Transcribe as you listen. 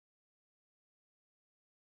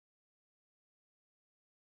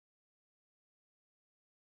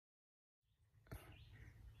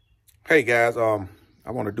Hey guys, I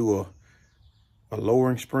want to do a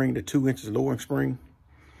lowering spring, the 2 inches lowering spring.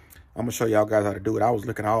 I'm gonna show y'all guys how to do it. I was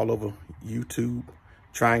looking all over YouTube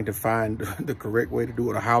trying to find the correct way to do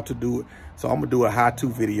it or how to do it. So I'm gonna do a how-to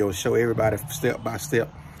video, show everybody step by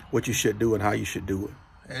step what you should do and how you should do it.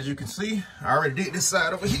 As you can see, I already did this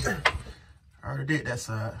side over here. I already did that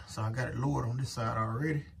side, so I got it lowered on this side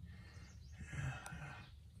already.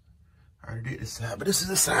 I already did this side, but this is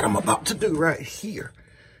the side I'm about to do right here.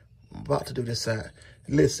 I'm about to do this side.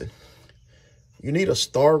 Listen, you need a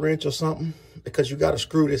star wrench or something because you got to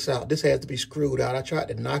screw this out. This has to be screwed out. I tried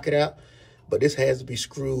to knock it out, but this has to be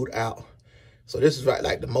screwed out. So this is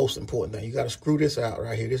like the most important thing. You got to screw this out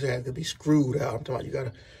right here. This has to be screwed out. I'm talking about you got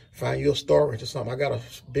to find you a star wrench or something. I got a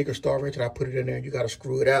bigger star wrench and I put it in there and you got to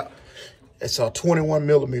screw it out. It's a 21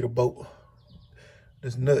 millimeter bolt.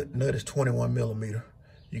 This nut is 21 millimeter.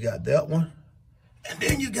 You got that one. And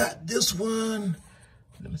then you got this one.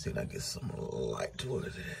 Let me see if I get some light to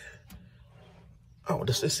it. Oh,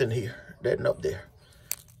 this is in here. That up there.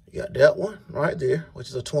 You got that one right there, which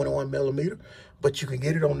is a 21 millimeter. But you can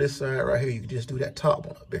get it on this side right here. You can just do that top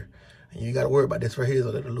one up there. And you got to worry about this right here,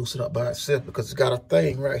 so it'll loosen up by itself because it's got a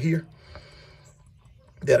thing right here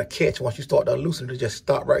that'll catch. Once you start to loosen, it'll just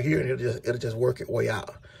stop right here and it'll just work its way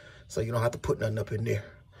out. So you don't have to put nothing up in there.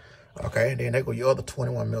 Okay, and then there go your other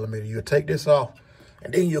 21 millimeter. You'll take this off.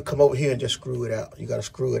 And then you'll come over here and just screw it out. You got to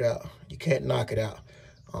screw it out. You can't knock it out.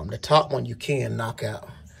 The top one you can knock out.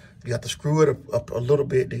 You have to screw it up a little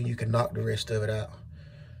bit, then you can knock the rest of it out.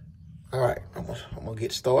 All right, I'm gonna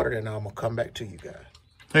get started and I'm gonna come back to you guys.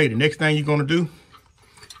 Hey, the next thing you're gonna do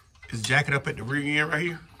is jack it up at the rear end right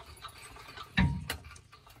here.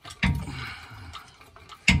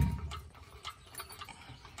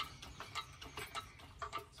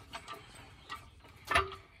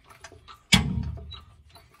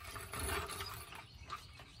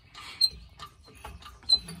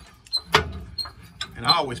 And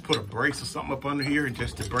I always put a brace or something up under here and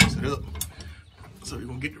just to brace it up. So we're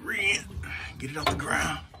gonna get the rear end, get it off the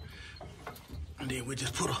ground. And then we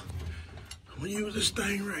just I'm gonna use this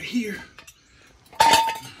thing right here.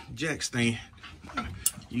 Jack stand.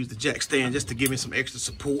 Use the jack stand just to give me some extra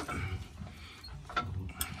support.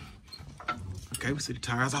 Okay, we see the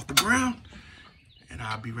tires off the ground and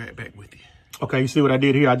I'll be right back with you. Okay, you see what I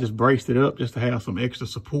did here? I just braced it up just to have some extra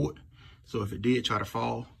support. So if it did try to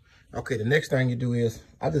fall. Okay, the next thing you do is,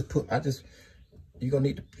 you're gonna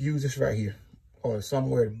need to use this right here or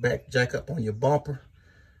somewhere to back jack up on your bumper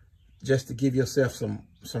just to give yourself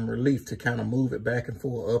some relief to kind of move it back and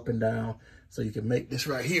forth, up and down, so you can make this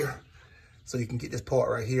right here, so you can get this part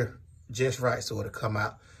right here just right so it'll come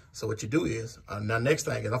out. So what you do is, now next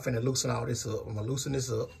thing is I'm finna loosen all this up. I'm gonna loosen this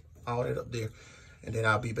up, all that up there, and then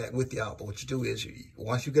I'll be back with y'all. But what you do is,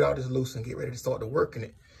 once you get all this loose and get ready to start to working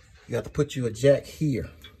it, you have to put you a jack here.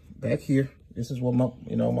 Back here, this is what my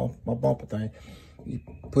bumper thing. You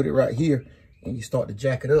put it right here and you start to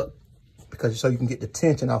jack it up because so you can get the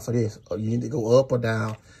tension off of this. Or you need to go up or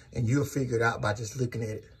down and you'll figure it out by just looking at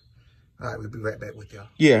it. All right, we'll be right back with y'all.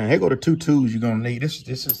 Yeah, here go the 2 tools you're gonna need. This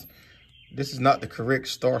is not the correct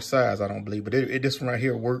star size, I don't believe, but this one right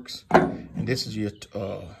here works. And this is your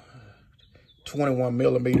 21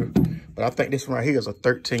 millimeter, but I think this one right here is a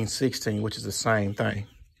 13/16, which is the same thing.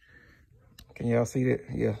 Can y'all see that?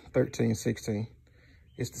 Yeah, 13/16.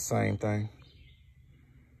 It's the same thing.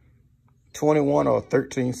 21 or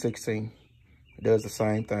 13/16. It does the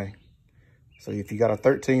same thing. So if you got a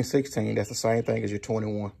 13/16, that's the same thing as your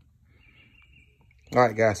 21. All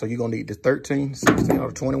right, guys, so you're going to need the 13/16 or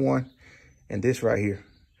the 21 and this right here.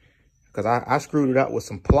 Because I screwed it out with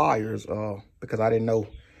some pliers because I didn't know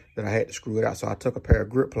that I had to screw it out. So I took a pair of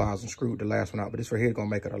grip pliers and screwed the last one out. But this right here is going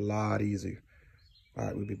to make it a lot easier. All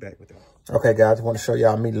right, we'll be back with it. Okay, guys, I want to show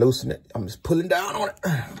y'all me loosening it. I'm just pulling down on it.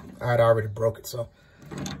 I already broke it, so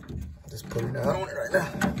I'm just pulling down on it right now.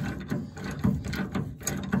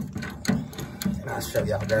 And I'll show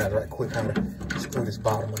y'all guys right quick how to screw this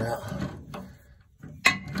bottom one out.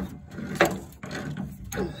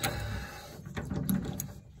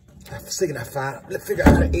 Let's figure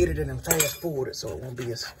out how to edit it and fast forward it so it won't be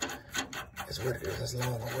as what it is, as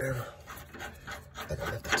long or whatever. I think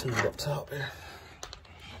I left the tool up top there.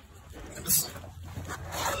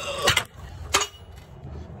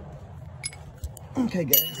 Okay,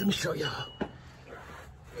 guys, let me show y'all.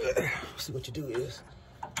 See what you do is,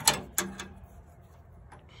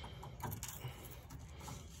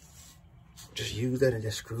 just use that and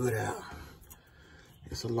just screw it out.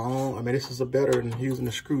 It's a long, this is better than using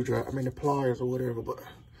the screwdriver, the pliers or whatever, but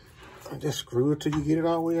just screw it till you get it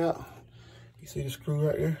all the way out. You see the screw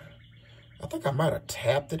right there? I think I might have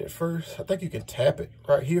tapped it at first. I think you can tap it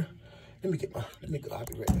right here. Let me go, I'll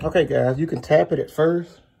be ready. Okay, guys, you can tap it at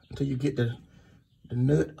first until you get the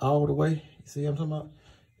nut all the way. You see what I'm talking about?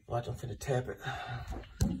 Watch, I'm finna tap it.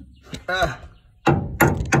 You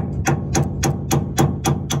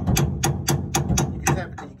can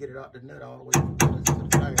tap it till you get it out the nut all the way to the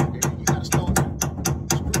fire. Then you gotta start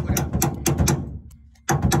screw it out.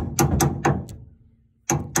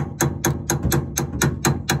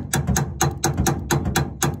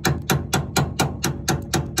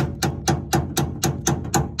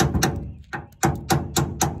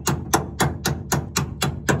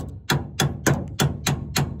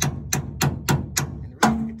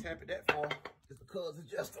 Because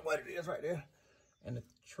it's just what it is right there. And the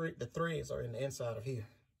threads are in the inside of here.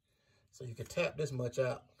 So you can tap this much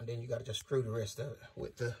out and then you got to just screw the rest of it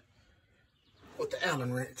with the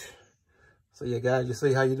Allen wrench. So yeah, guys, you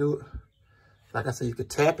see how you do it? Like I said, you can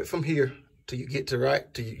tap it from here till you get to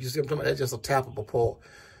you see what I'm talking about? That's just a tappable part.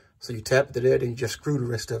 So you tap it to there, then you just screw the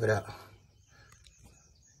rest of it out.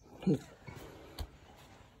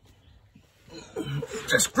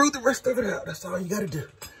 Just screw the rest of it out. That's all you got to do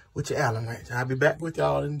with your Allen wrench. I'll be back with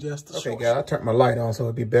y'all in just a short. Okay, guys, I turned my light on so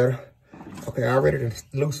it'll be better. Okay, I ready to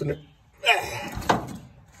loosen it.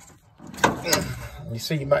 You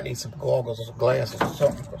see, you might need some goggles or some glasses or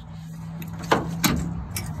something.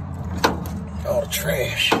 All the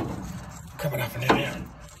trash coming up in there.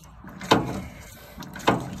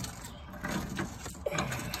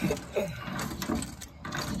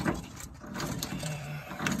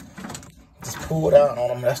 Pull down on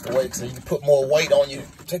them, that's the way, so you can put more weight on you.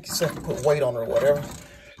 Take yourself and put weight on it or whatever.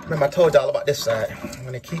 Remember I told y'all about this side.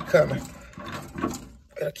 When they keep coming,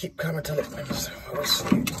 gotta keep coming till it, let me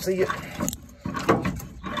see it.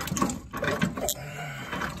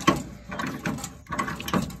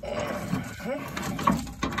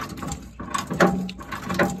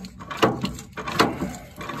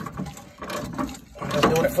 I'm just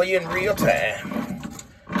doing it for you in real time.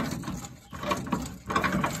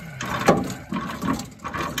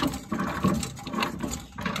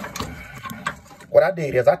 What I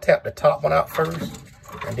did is I tapped the top one out first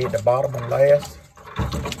and did the bottom one last.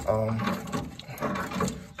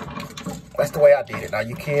 That's the way I did it. Now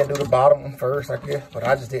you can do the bottom one first, I guess, but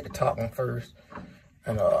I just did the top one first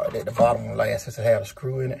and did the bottom one last since it had a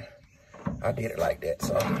screw in it. I did it like that,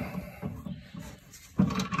 so.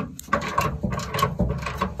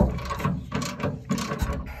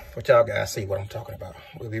 But y'all guys see what I'm talking about.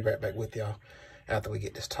 We'll be right back with y'all after we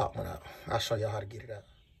get this top one out. I'll show y'all how to get it out.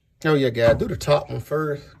 Oh yeah, guys, do the top one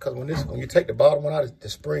first, because when you take the bottom one out, the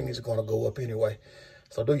spring is going to go up anyway.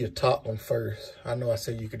 So do your top one first. I know I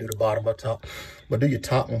said you could do the bottom up top, but do your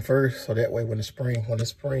top one first, so that way when the spring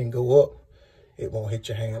go up, it won't hit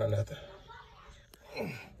your hand or nothing.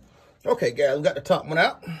 Okay, guys, we got the top one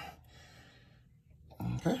out.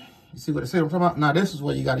 Okay, you see what I'm talking about? Now this is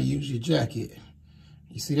where you got to use your jacket.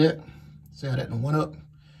 You see that? See how that one went up?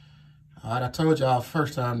 All right, I told y'all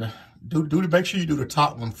first time to make sure you do the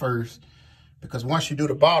top one first, because once you do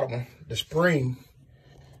the bottom one, the spring,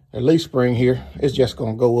 the leaf spring here, it's just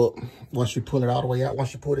gonna go up once you pull it all the way out.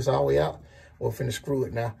 Once you pull this all the way out, we're finna screw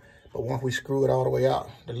it now. But once we screw it all the way out,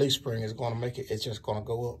 the leaf spring is gonna make it, it's just gonna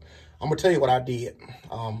go up. I'm gonna tell you what I did.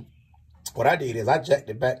 What I did is I jacked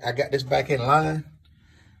it back. I got this back in line.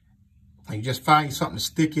 And you just find something to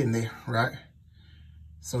stick in there, right?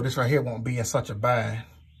 So this right here won't be in such a bind.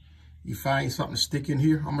 You find something to stick in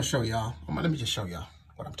here. I'm gonna show y'all. Let me just show y'all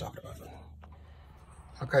what I'm talking about.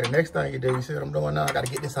 Okay, the next thing you do, you see what I'm doing now? I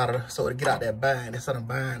gotta get this out of so to get out that bind. That's on a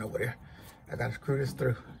bind over there. I gotta screw this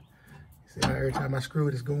through. See how every time I screw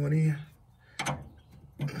it, it's going in?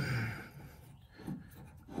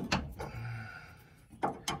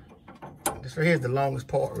 This right here is the longest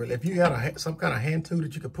part, really. If you got some kind of hand tool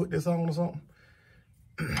that you could put this on or something,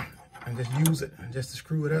 and just use it just to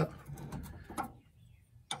screw it out.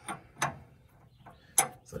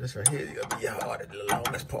 So this right here is gonna be hard, the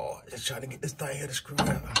longest part. Just trying to get this thing here to screw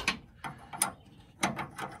out.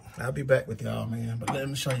 I'll be back with y'all, man. But let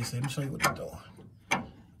me show you. Let me show you what I'm doing.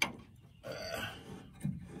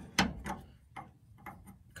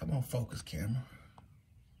 Come on, focus, camera.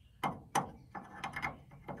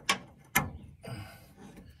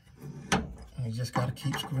 You just gotta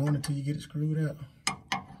keep screwing until you get it screwed out.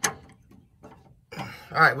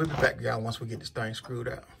 All right, we'll be back, y'all, once we get this thing screwed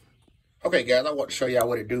out. Okay, guys, I want to show y'all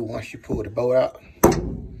what it do once you pull the bolt out.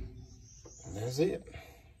 And that's it.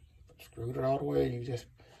 Screwed it all the way. You just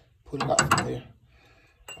pull it out from there.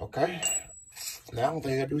 Okay. Now, the only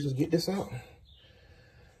thing I gotta do is just get this out.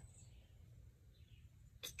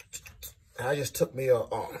 I just took me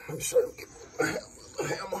let me show you. A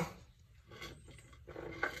hammer.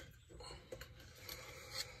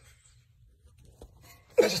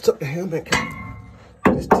 just took the helmet,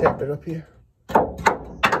 just tapped it up here.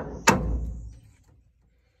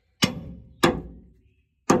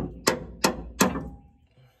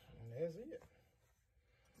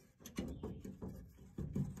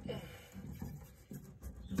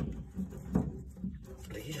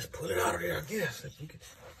 You just pull it out of there, I guess.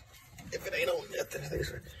 If it ain't on nothing, see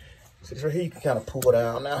this right here, you can kind of pull it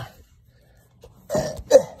out now.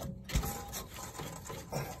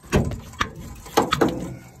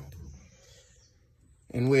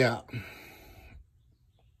 And we out.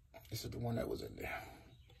 This is the one that was in there.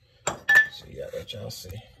 So yeah, that y'all see.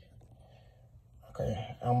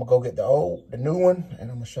 Okay, I'm gonna go get the new one,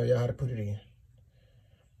 and I'm gonna show y'all how to put it in.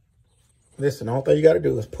 Listen, the only thing you gotta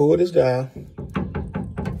do is pull this down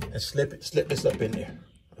and slip this up in there,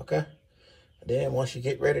 okay? And then once you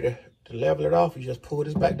get ready to level it off, you just pull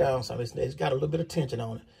this back down. So it's got a little bit of tension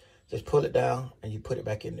on it. Just pull it down and you put it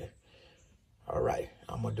back in there. All right,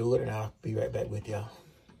 I'm gonna do it and I'll be right back with y'all.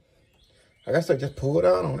 Like I said, just pull it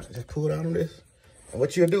down on it. Just pull down on this. And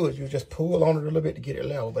what you'll do is you just pull on it a little bit to get it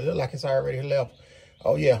level, but it look like it's already level.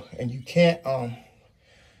 Oh yeah, and you can't, what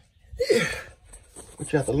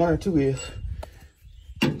you have to learn too is,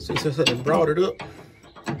 see, since I just brought it up,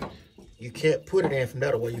 you can't put it in from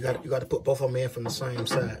that way. You got to put both of them in from the same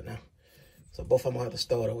side now. So both of them have to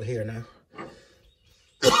start over here now.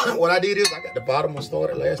 What I did is I got the bottom one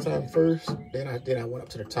started last time first. Then I went up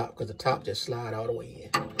to the top because the top just slide all the way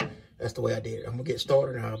in. That's the way I did it. I'm gonna get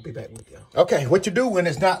started and I'll be back with y'all. Okay, what you do when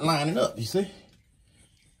it's not lining up, you see?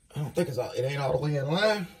 I don't think it ain't all the way in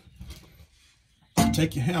line. You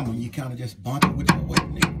take your hammer and you kind of just bump it whichever way you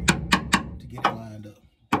need to get it lined up.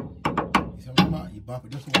 You see what I'm talking about? You bump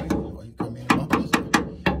it this way, or you come in and bump it this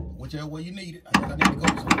way. Whichever way you need it. I think I need to go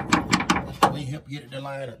somewhere. That's the way you help get it to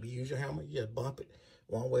line up. You use your hammer, you just bump it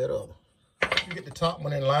one way or the other. If you get the top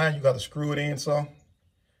one in line, you got to screw it in some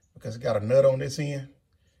because it got a nut on this end.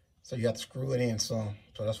 So you have to screw it in some.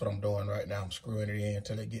 So that's what I'm doing right now. I'm screwing it in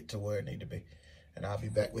until it get to where it need to be. And I'll be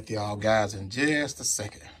back with y'all guys in just a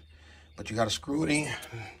second. But you got to screw it in. You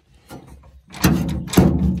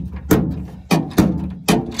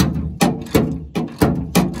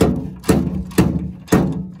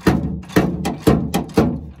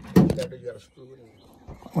got to screw it in.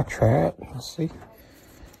 I'm going to try it. Let's see.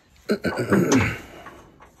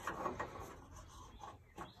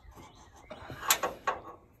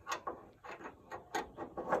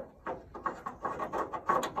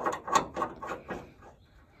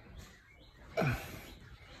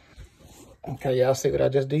 Okay, y'all see what I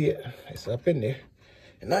just did? It's up in there.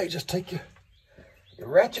 And now you just take your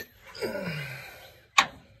ratchet.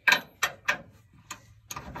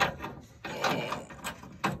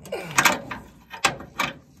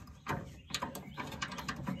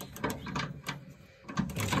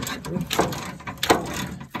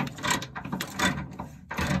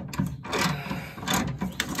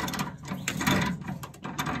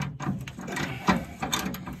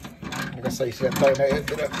 Like I say, you see that thing there,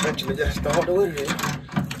 it eventually just started with it.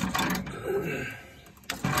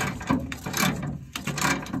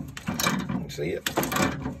 See it?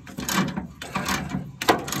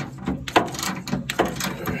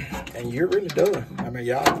 And you're really done. I mean,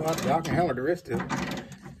 y'all can handle the rest of it.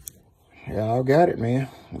 Y'all got it, man.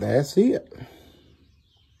 That's it.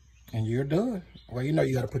 And you're done. Well, you know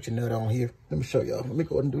you got to put your nut on here. Let me show y'all. Let me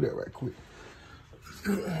go ahead and do that right quick.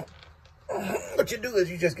 What you do is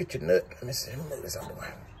you just get your nut. Let me see. Let me move this out of the way.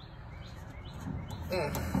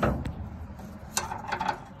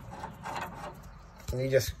 And you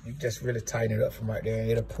just really tighten it up from right there. And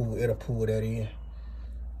it'll pull that in.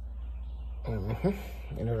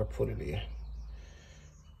 And it'll pull it in.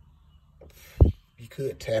 You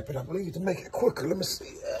could tap it, I believe, to make it quicker. Let me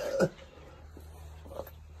see.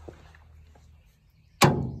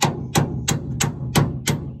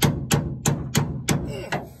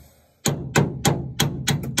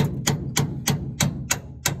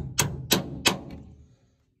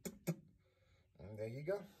 There you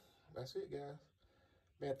go. That's it, guys.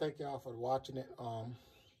 Man, thank y'all for watching it.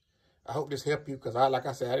 I hope this helped you because like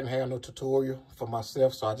I said, I didn't have no tutorial for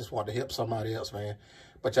myself, so I just wanted to help somebody else, man.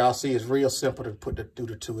 But y'all see, it's real simple to do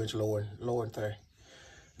the 2-inch lowering thing.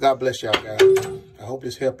 God bless y'all, guys. I hope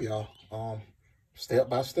this helped y'all step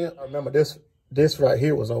by step. Remember, this right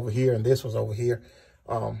here was over here and this was over here.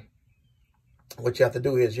 What you have to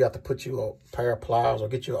do is you have to put you a pair of pliers or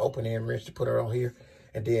get you an open end wrench to put it on here,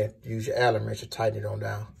 and then use your Allen wrench to tighten it on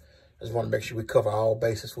down. I just want to make sure we cover all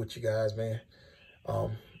bases with you guys, man.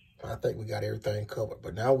 I think we got everything covered,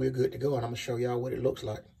 but now we're good to go, and I'm gonna show y'all what it looks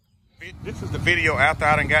like. This is the video after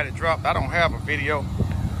I done got it dropped. I don't have a video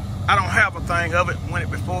I don't have a thing of it when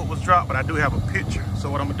before it was dropped, but I do have a picture. So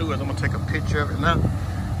what I'm gonna do is I'm gonna take a picture of it now,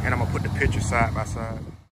 and I'm gonna put the picture side by side.